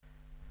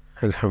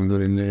الحمد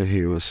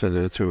لله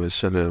والصلاة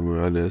والسلام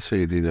على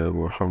سيدنا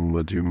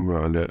محمد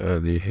وعلى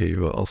آله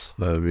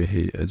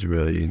وأصحابه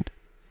أجمعين.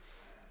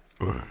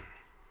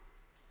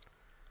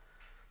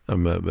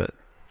 أما بعد،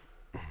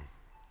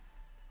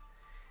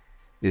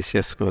 جس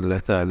شخص کو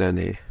اللہ تعالیٰ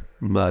نے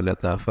مال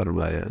عطا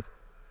فرمایا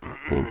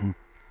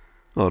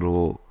اور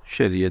وہ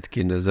شریعت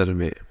کی نظر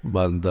میں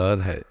مالدار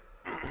ہے،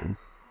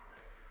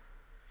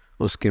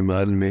 اس کے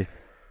مال میں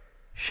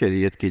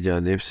شریعت کی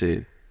جانب سے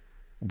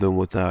دو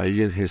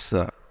متعین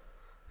حصہ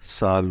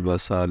سال بہ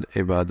سال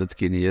عبادت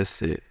کی نیت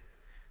سے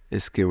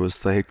اس کے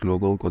مستحق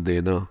لوگوں کو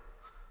دینا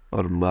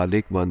اور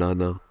مالک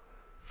بنانا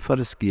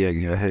فرض کیا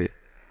گیا ہے.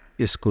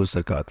 اس کو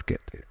زکوٰۃ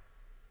کہتے ہیں.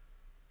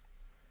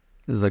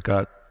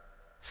 زکوٰۃ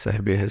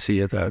صاحب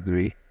حیثیت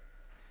آدمی،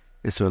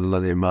 اس کو اللہ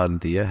نے مال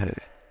دیا ہے،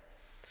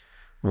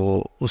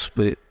 وہ اس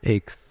پہ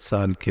ایک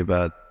سال کے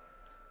بعد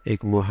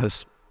ایک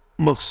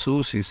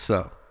مخصوص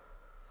حصہ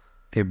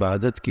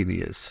عبادت کی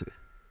نیت سے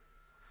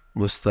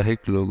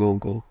مستحق لوگوں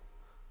کو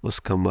اس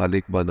کا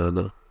مالک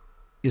بنانا،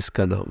 اس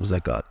کا نام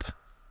زکوٰۃ.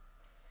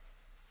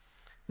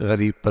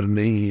 غریب پر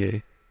نہیں ہے،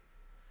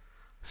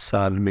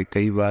 سال میں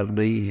کئی بار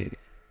نہیں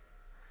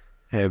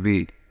ہے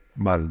بھی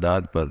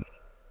مالدار پر،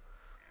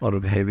 اور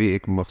ہے بھی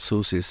ایک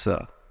مخصوص حصہ،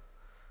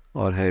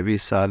 اور ہے بھی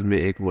سال میں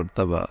ایک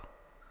مرتبہ،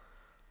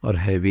 اور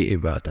ہے بھی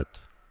عبادت.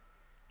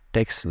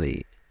 ٹیکس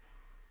نہیں،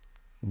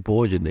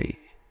 بوجھ نہیں،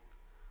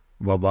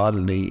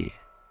 وبال نہیں ہے،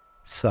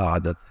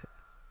 سعادت ہے،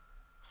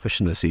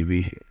 خوش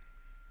نصیبی ہے،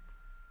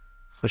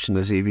 خوش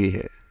نصیبی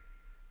ہے،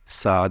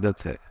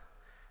 سعادت ہے.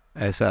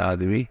 ایسا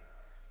آدمی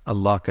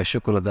اللہ کا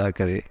شکر ادا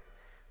کرے،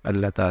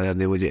 اللہ تعالیٰ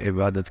نے مجھے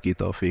عبادت کی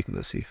توفیق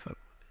نصیب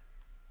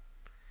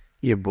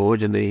فرمائی. یہ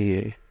بوجھ نہیں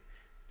ہے،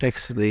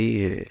 ٹیکس نہیں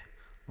ہے،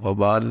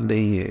 وبال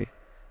نہیں ہے،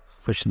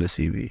 خوش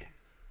نصیبی ہے،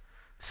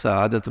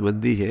 سعادت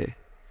مندی ہے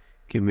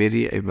کہ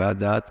میری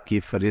عبادات کی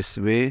فہرست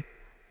میں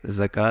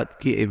زکوٰۃ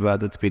کی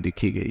عبادت بھی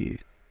لکھی گئی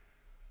ہے.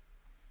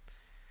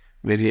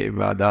 میری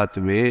عبادات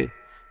میں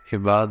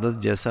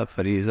عبادت جیسا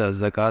فریضہ،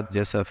 زکوٰۃ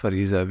جیسا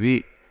فریضہ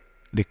بھی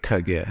لکھا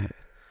گیا ہے.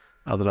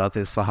 حضرات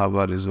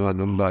صحابہ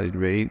رضوان اللہ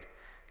اجمعین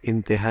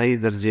انتہائی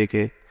درجے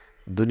کے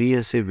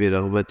دنیا سے بے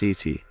رغبتی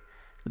تھی،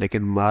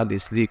 لیکن مال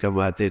اس لیے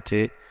کماتے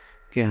تھے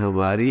کہ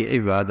ہماری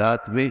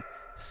عبادات میں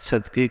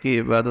صدقے کی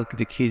عبادت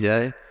لکھی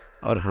جائے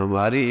اور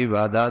ہماری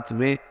عبادات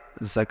میں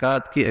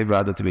زکوٰۃ کی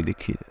عبادت بھی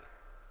لکھی جائے،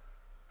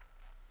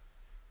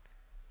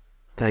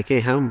 تاکہ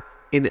ہم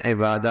ان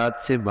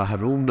عبادات سے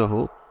محروم نہ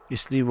ہو.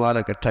 اس لیے مال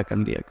اکٹھا کر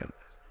لیا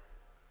کرتا.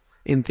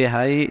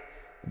 انتہائی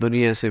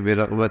دنیا سے بے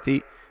رغبتی،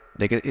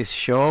 لیکن اس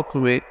شوق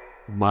میں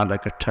مال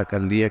اکٹھا کر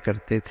لیا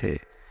کرتے تھے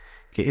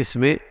کہ اس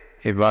میں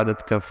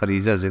عبادت کا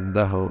فریضہ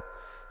زندہ ہو،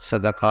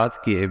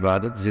 صدقات کی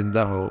عبادت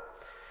زندہ ہو.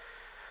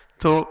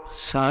 تو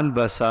سال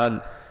بہ سال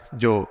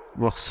جو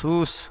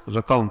مخصوص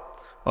رقم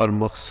اور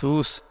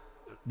مخصوص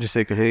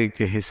جسے کہیں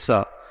کہ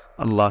حصہ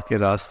اللہ کے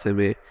راستے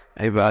میں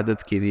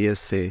عبادت کی نیت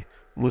سے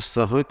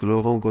مستحق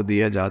لوگوں کو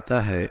دیا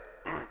جاتا ہے،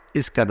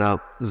 اس کا نام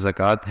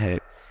زکوٰۃ ہے.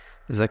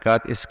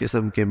 زکوٰۃ اس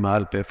قسم کے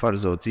مال پہ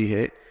فرض ہوتی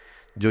ہے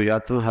جو یا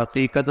تو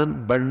حقیقتاً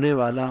بڑھنے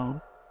والا ہو،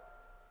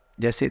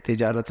 جیسے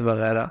تجارت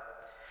وغیرہ،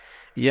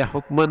 یا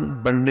حکماً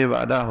بڑھنے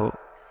والا ہو،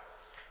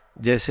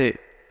 جیسے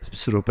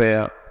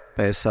روپیہ،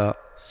 پیسہ،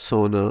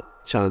 سونا،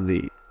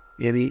 چاندی.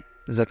 یعنی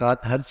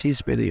زکوٰۃ ہر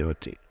چیز پہ نہیں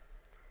ہوتی،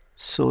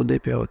 سونے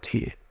پہ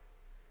ہوتی ہے،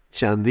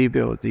 چاندی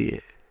پہ ہوتی ہے،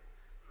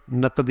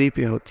 نقدی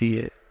پہ ہوتی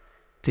ہے،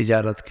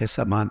 تجارت کے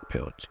سامان پہ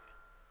ہوتی ہے.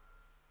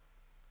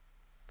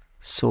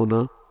 سونا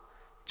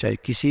چاہے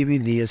کسی بھی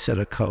نیت سے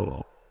رکھا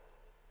ہو،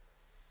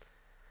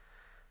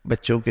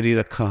 بچوں کے لیے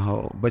رکھا ہو،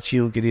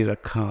 بچیوں کے لیے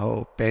رکھا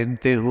ہو،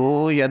 پہنتے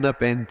ہوں یا نہ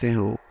پہنتے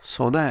ہوں،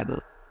 سونا ہے نا.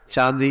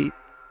 چاندی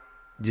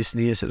جس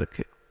نیت سے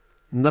رکھے.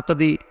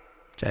 نقدی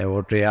چاہے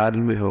وہ ریال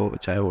میں ہو،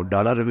 چاہے وہ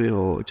ڈالر میں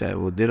ہو، چاہے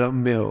وہ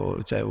درہم میں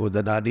ہو، چاہے وہ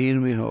دنانیر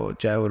میں ہو،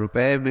 چاہے وہ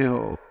روپے میں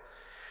ہو،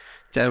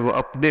 چاہے وہ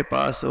اپنے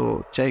پاس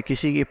ہو، چاہے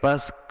کسی کے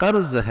پاس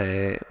قرض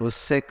ہے اس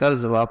سے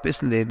قرض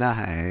واپس لینا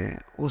ہے،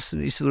 اس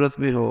صورت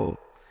میں ہو.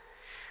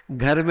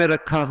 گھر میں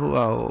رکھا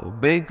ہوا ہو،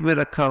 بینک میں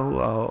رکھا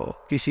ہوا ہو،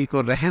 کسی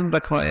کو رہن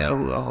رکھوایا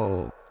ہوا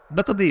ہو،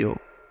 نقدی ہو.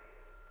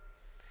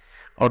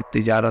 اور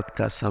تجارت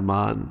کا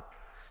سامان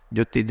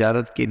جو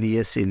تجارت کے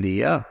لیے سے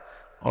لیا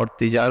اور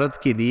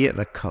تجارت کے لیے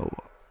رکھا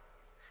ہوا.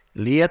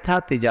 لیا تھا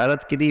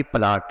تجارت کے لیے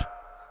پلاٹ،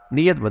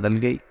 نیت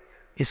بدل گئی،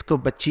 اس کو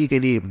بچی کے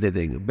لیے دے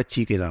دیں گے،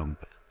 بچی کے نام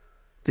پہ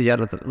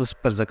تجارت، اس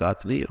پر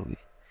زکوٰۃ نہیں ہوگی.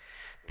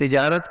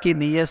 تجارت کی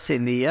نیت سے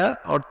لیا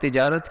اور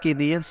تجارت کی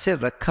نیت سے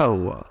رکھا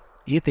ہوا،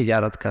 یہ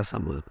تجارت کا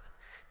سامان.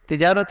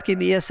 تجارت کی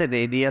نیت سے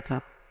نہیں لیا تھا،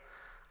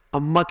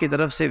 اماں کی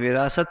طرف سے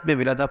وراثت میں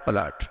ملا تھا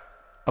پلاٹ،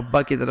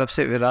 ابا کی طرف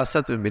سے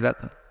وراثت میں ملا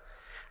تھا،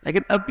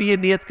 لیکن اب یہ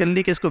نیت کر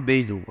لی کہ اس کو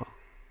بیچ دوں گا،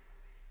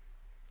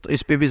 تو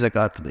اس پہ بھی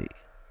زکوٰۃ نہیں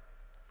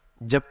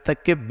جب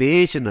تک کہ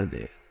بیچ نہ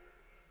دے.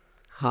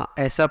 ہاں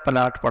ایسا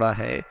پلاٹ پڑا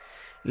ہے،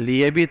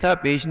 لیے بھی تھا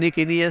بیچنے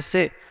کی نیت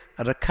سے،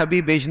 رکھا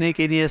بھی بیچنے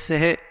کی نیت سے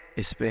ہے،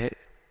 اس پہ ہے.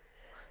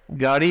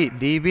 گاڑی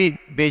لی بھی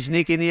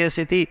بیچنے کی نیت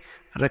سے تھی،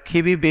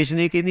 رکھی بھی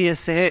بیچنے کی نیت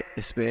سے ہے،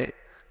 اس پہ ہے.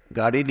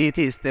 گاڑی لی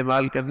تھی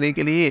استعمال کرنے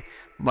کے لیے،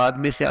 بعد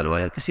میں خیال ہوا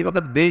یار کسی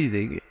وقت بیچ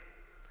دیں گے،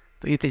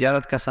 تو یہ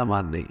تجارت کا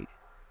سامان نہیں،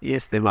 یہ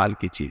استعمال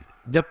کی چیز،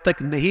 جب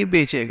تک نہیں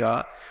بیچے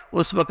گا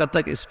اس وقت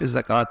تک اس پہ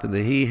زکوٰۃ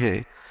نہیں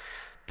ہے۔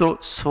 تو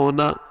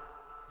سونا،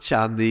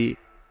 چاندی،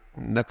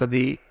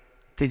 نقدی،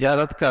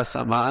 تجارت کا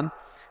سامان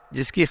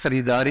جس کی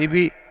خریداری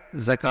بھی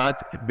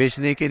زکوٰۃ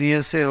بیچنے کی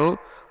نیت سے ہو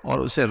اور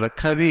اسے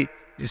رکھا بھی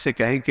جسے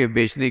کہیں کہ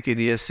بیچنے کی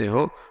نیت سے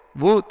ہو،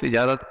 وہ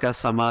تجارت کا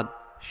سامان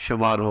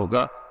شمار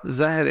ہوگا۔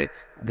 ظاہر ہے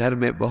گھر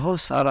میں بہت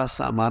سارا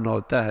سامان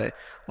ہوتا ہے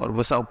اور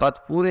بسا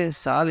اوقات پورے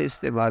سال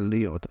استعمال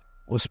نہیں ہوتا،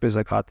 اس پہ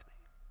زکوٰۃ نہیں۔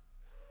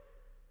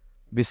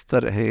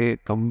 بستر ہے،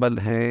 کمبل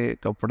ہے،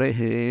 کپڑے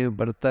ہیں،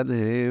 برتن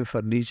ہیں،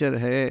 فرنیچر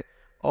ہے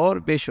اور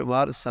بے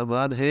شمار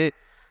سامان ہے،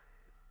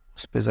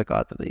 اس پہ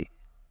زکوٰۃ نہیں۔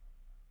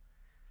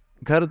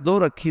 گھر دو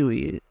رکھی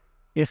ہوئی ہے،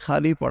 ایک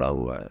خالی پڑا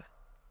ہوا ہے،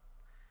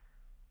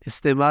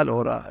 استعمال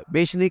ہو رہا ہے،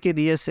 بیچنے کی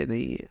نیت سے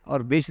نہیں ہے اور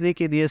بیچنے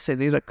کی نیت سے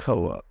نہیں رکھا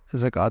ہوا،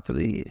 زکوٰۃ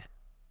نہیں ہے۔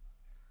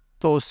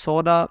 تو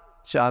سونا،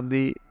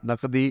 چاندی،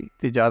 نقدی،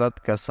 تجارت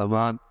کا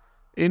سامان،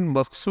 ان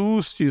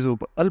مخصوص چیزوں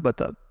پر،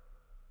 البتہ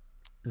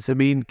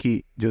زمین کی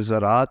جو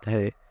زراعت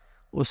ہے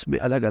اس میں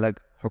الگ الگ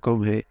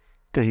حکم ہے،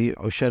 کہیں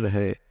عشر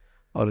ہے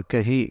اور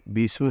کہیں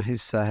 20واں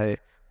حصہ ہے،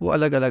 وہ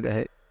الگ الگ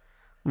ہے،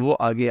 وہ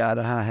آگے آ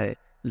رہا ہے،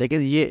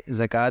 لیکن یہ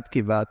زکوٰۃ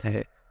کی بات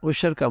ہے۔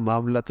 عشر کا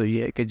معاملہ تو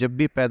یہ ہے کہ جب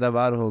بھی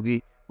پیداوار ہوگی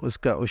اس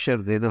کا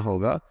عشر دینا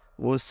ہوگا،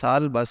 وہ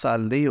سال بہ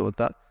سال نہیں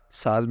ہوتا،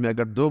 سال میں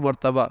اگر 2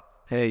 مرتبہ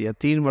ہے یا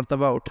 3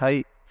 مرتبہ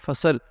اٹھائی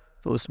فصل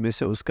تو اس میں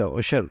سے اس کا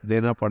عشر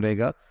دینا پڑے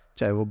گا،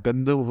 چاہے وہ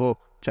گندم ہو،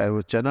 چاہے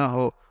وہ چنا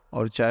ہو،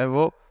 اور چاہے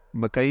وہ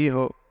مکئی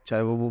ہو،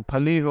 چاہے وہ مونگ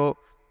پھلی ہو،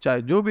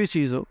 چاہے جو بھی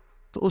چیز ہو،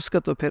 تو اس کا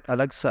تو پھر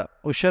الگ سا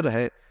عشر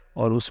ہے،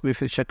 اور اس میں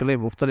پھر شکلیں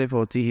مختلف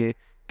ہوتی ہیں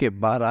کہ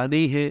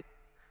بارانی ہے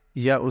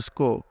یا اس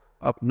کو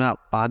اپنا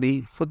پانی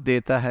خود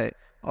دیتا ہے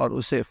اور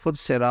اسے خود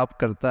سیراب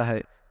کرتا ہے،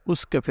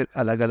 اس کے پھر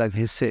الگ الگ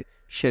حصے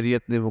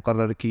شریعت نے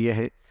مقرر کیے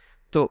ہیں۔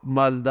 تو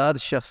مالدار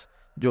شخص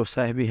جو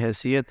صاحب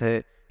حیثیت ہے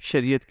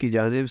شریعت کی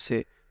جانب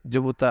سے،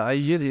 جو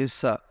متعین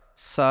حصہ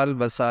سال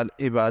بہ سال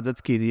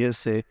عبادت کی نیت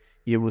سے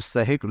یہ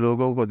مستحق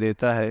لوگوں کو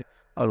دیتا ہے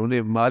اور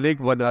انہیں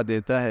مالک بنا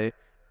دیتا ہے،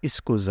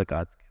 اس کو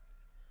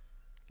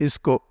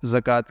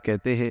زکوٰۃ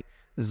کہتے ہیں۔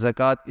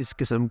 زکوٰۃ اس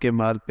قسم کے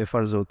مال پہ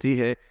فرض ہوتی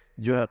ہے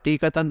جو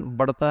حقیقتاً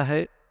بڑھتا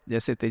ہے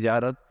جیسے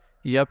تجارت،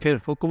 یا پھر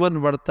حکماً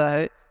بڑھتا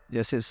ہے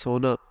جیسے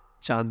سونا،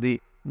 چاندی،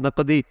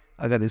 نقدی،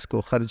 اگر اس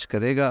کو خرچ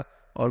کرے گا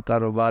اور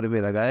کاروبار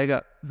میں لگائے گا،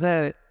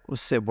 ظاہر ہے اس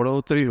سے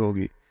بڑھوتری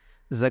ہوگی۔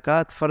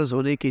 زکوٰۃ فرض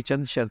ہونے کی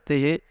چند شرطیں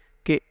ہیں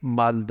کہ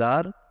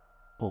مالدار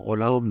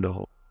غلام نہ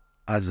ہو،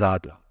 آزاد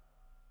ہو،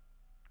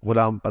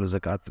 غلام پر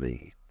زکوٰۃ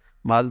نہیں۔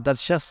 مالدار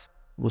شخص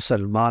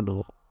مسلمان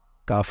ہو،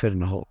 کافر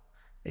نہ ہو،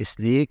 اس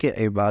لیے کہ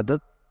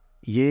عبادت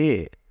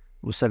یہ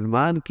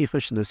مسلمان کی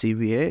خوش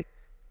نصیبی ہے،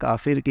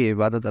 کافر کی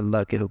عبادت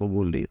اللہ کے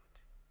قبول نہیں ہوتی۔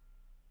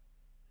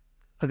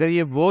 اگر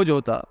یہ بوجھ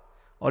ہوتا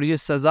اور یہ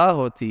سزا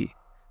ہوتی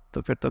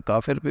تو پھر تو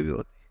کافر پہ بھی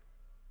ہوتی۔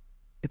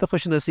 یہ تو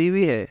خوش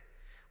نصیبی ہے،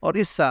 اور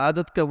اس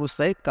سعادت کا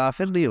مستحق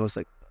کافر نہیں ہو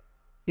سکتا۔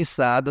 اس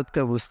سعادت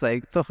کا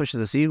مستحق تو خوش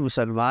نصیب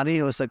مسلمان ہی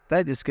ہو سکتا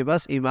ہے جس کے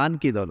پاس ایمان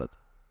کی دولت۔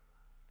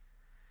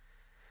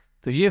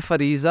 تو یہ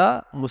فریضہ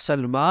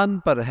مسلمان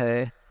پر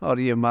ہے، اور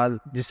یہ مال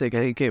جسے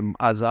کہیں کہ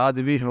آزاد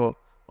بھی ہو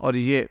اور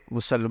یہ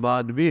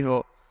مسلمان بھی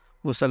ہو،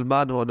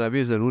 مسلمان ہونا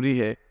بھی ضروری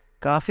ہے۔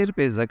 کافر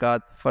پہ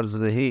زکوٰۃ فرض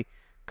نہیں،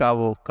 کا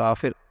وہ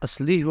کافر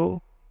اصلی ہو،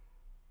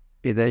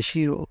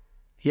 پیدائشی ہو،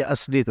 یا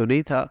اصلی تو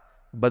نہیں تھا،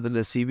 بد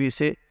نصیبی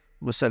سے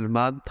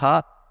مسلمان تھا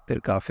پھر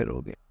کافر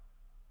ہو گیا،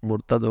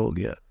 مرتد ہو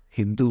گیا،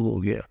 ہندو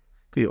ہو گیا،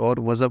 کوئی اور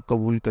مذہب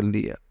قبول کر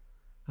لیا،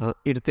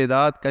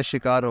 ارتداد کا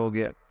شکار ہو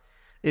گیا۔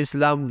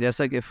 اسلام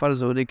جیسا کہ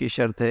فرض ہونے کی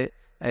شرط ہے،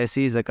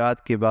 ایسی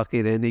زکوٰۃ کے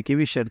باقی رہنے کی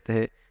بھی شرط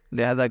ہے،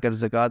 لہذا اگر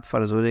زکوٰۃ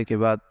فرض ہونے کے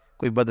بعد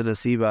کوئی بد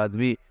نصیب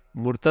آدمی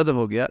مرتد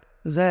ہو گیا،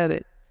 ظاہر ہے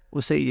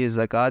اسے یہ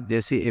زکوٰۃ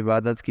جیسی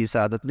عبادت کی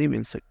سعادت نہیں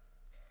مل سکتی،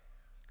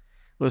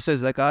 اسے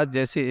زکوٰۃ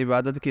جیسی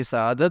عبادت کی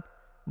سعادت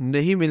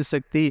نہیں مل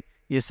سکتی،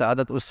 یہ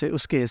سعادت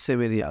اس کے حصے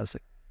میں نہیں آ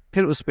سکتی،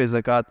 پھر اس پہ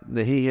زکوٰۃ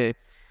نہیں ہے۔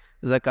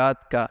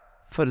 زکوٰۃ کا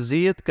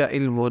فرضیت کا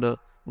علم ہونا،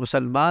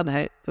 مسلمان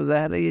ہے تو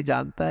ظاہر ہے یہ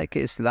جانتا ہے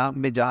کہ اسلام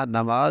میں جہاں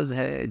نماز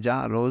ہے،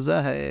 جہاں روزہ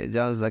ہے،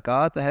 جہاں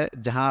زکوٰۃ ہے،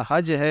 جہاں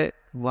حج ہے،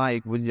 وہاں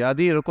ایک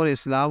بنیادی رکن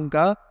اسلام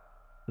کا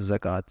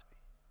زکوٰۃ بھی،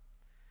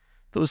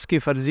 تو اس کی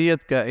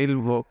فرضیت کا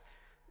علم ہو۔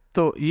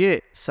 تو یہ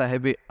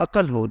صاحب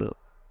عقل ہونا،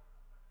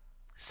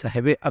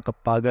 صاحب عقل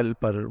پاگل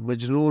پر،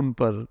 مجنون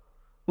پر،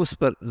 اس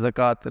پر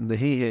زکوٰۃ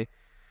نہیں ہے۔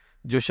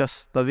 جو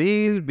شخص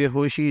طویل بے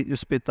ہوشی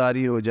اس پہ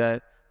طاری ہو جائے،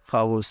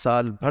 خواہ وہ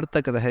سال بھر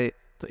تک رہے،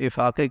 تو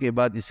افاقے کے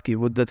بعد اس کی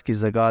مدت کی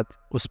زکوٰۃ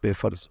اس پہ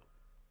فرض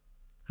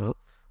ہو۔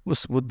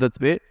 اس مدت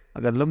پہ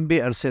اگر لمبے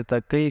عرصے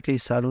تک کئی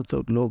سالوں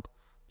تک لوگ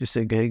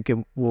جسے کہیں کہ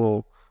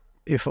وہ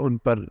ان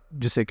پر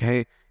جسے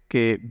کہیں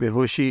کہ بے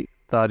ہوشی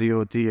طاری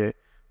ہوتی ہے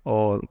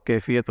اور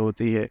کیفیت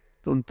ہوتی ہے،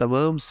 تو ان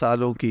تمام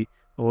سالوں کی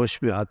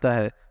ہوش میں آتا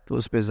ہے تو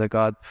اس پہ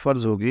زکوٰۃ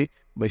فرض ہوگی،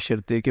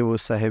 بشرطے کہ وہ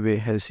صاحب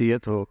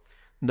حیثیت ہو۔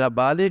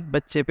 نابالغ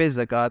بچے پہ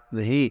زکوٰۃ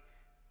نہیں،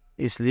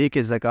 اس لیے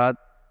کہ زکوٰۃ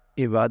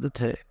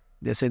عبادت ہے،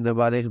 جیسے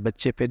نابالغ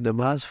بچے پہ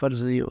نماز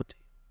فرض نہیں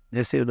ہوتی،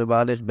 جیسے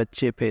نابالغ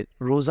بچے پہ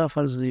روزہ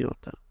فرض نہیں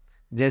ہوتا،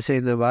 جیسے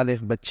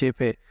نابالغ بچے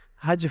پہ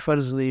حج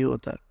فرض نہیں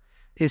ہوتا،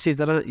 اسی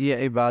طرح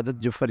یہ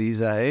عبادت جو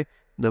فریضہ ہے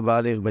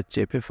نابالغ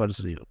بچے پہ فرض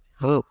نہیں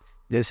ہوتی۔ ہاں،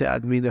 جیسے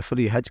آدمی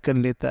نفلی حج کر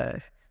لیتا ہے،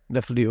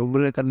 نفلی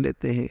عمرے کر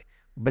لیتے ہیں،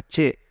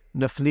 بچے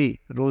نفلی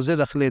روزے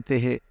رکھ لیتے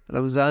ہیں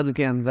رمضان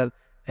کے اندر،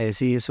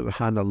 ایسی ہی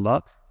سبحان اللہ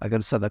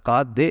اگر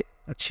صدقات دے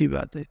اچھی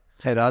بات ہے،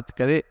 خیرات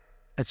کرے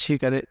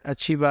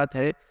اچھی بات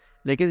ہے،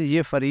 لیکن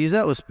یہ فریضہ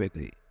اس پہ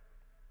نہیں،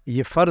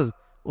 یہ فرض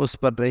اس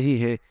پر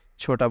رہی ہے۔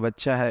 چھوٹا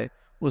بچہ ہے،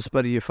 اس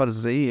پر یہ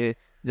فرض رہی ہے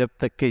جب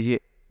تک کہ یہ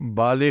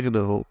بالغ نہ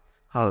ہو۔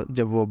 ہاں،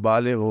 جب وہ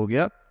بالغ ہو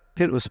گیا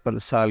پھر اس پر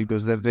سال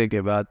گزرنے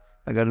کے بعد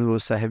اگر وہ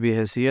صاحبی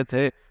حیثیت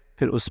ہے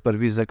پھر اس پر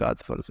بھی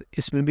زکوٰۃ فرض ہے۔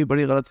 اس میں بھی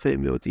بڑی غلط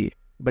فہمی ہوتی ہے،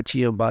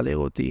 بچیاں بالغ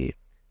ہوتی ہیں،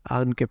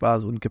 ان کے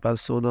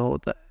پاس سونا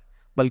ہوتا ہے،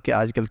 بلکہ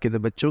آج کل کے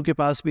بچوں کے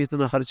پاس بھی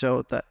اتنا خرچہ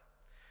ہوتا ہے،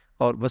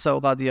 اور بسا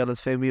اوقات یہ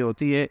غلط فہمی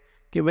ہوتی ہے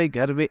کہ بھائی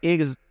گھر میں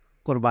ایک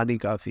قربانی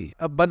کافی،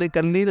 ابا نے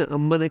کر لی نا،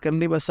 اماں نے کر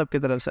لی، بس سب کی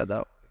طرف سے ادا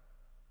ہو۔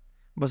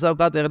 بسا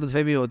اوقات غلط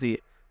فہمی ہوتی ہے،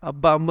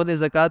 ابا اماں نے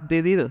زکوٰۃ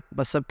دے دی نا،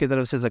 بس سب کی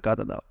طرف سے زکوٰۃ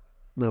ادا ہو۔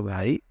 نہ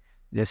بھائی،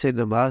 جیسے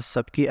نماز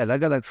سب کی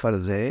الگ الگ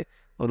فرض ہے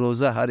اور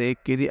روزہ ہر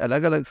ایک کے لیے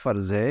الگ الگ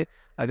فرض ہے،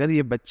 اگر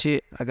یہ بچے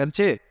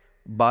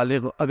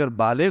اگر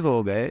بالغ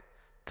ہو گئے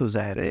تو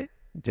ظاہر ہے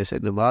جیسے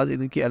نماز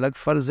ان کی الگ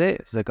فرض ہے،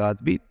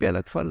 زکوٰۃ بھی ان پہ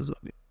الگ فرض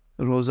ہوگی،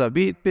 روزہ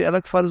بھی ان پہ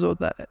الگ فرض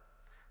ہوتا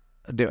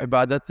ہے،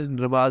 عبادت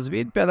نماز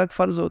بھی ان پہ الگ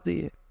فرض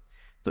ہوتی ہے،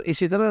 تو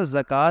اسی طرح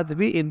زکوٰۃ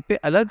بھی ان پہ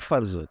الگ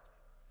فرض ہوتی ہے،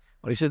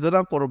 اور اسی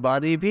طرح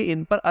قربانی بھی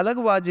ان پر الگ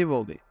واجب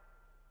ہو گئی۔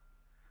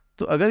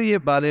 تو اگر یہ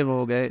بالغ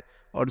ہو گئے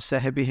اور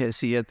صاحبی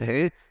حیثیت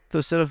ہے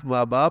تو صرف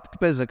ماں باپ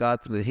پہ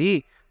زکوٰۃ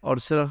نہیں اور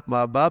صرف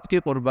ماں باپ کی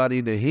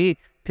قربانی نہیں،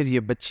 پھر یہ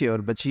بچے اور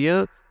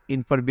بچیاں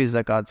ان پر بھی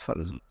زکوٰۃ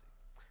فرض ہوتی۔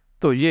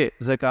 تو یہ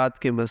زکوٰۃ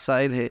کے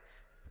مسائل ہیں،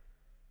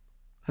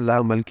 اللہ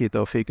عمل کی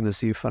توفیق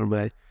نصیب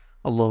فرمائے۔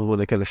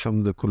 اللہم لک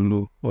الحمد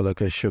کلو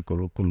ولک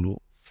الشکر کلو،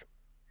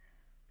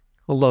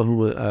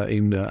 اللہم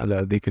اعنا علی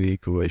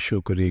ذکرک و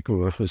شکرک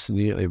و حسن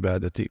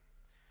عبادتک،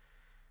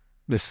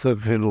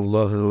 نستغفر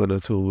اللہ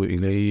ونتوب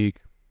الیک،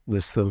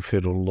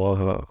 نستغفر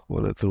اللہ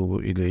ونتوب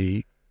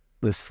الیک،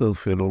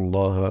 نستغفر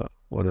اللہ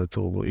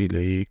ونتوب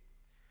الیک،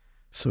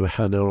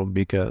 سبحان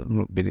ربک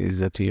رب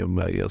العزة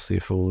عما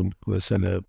یصفون وسلام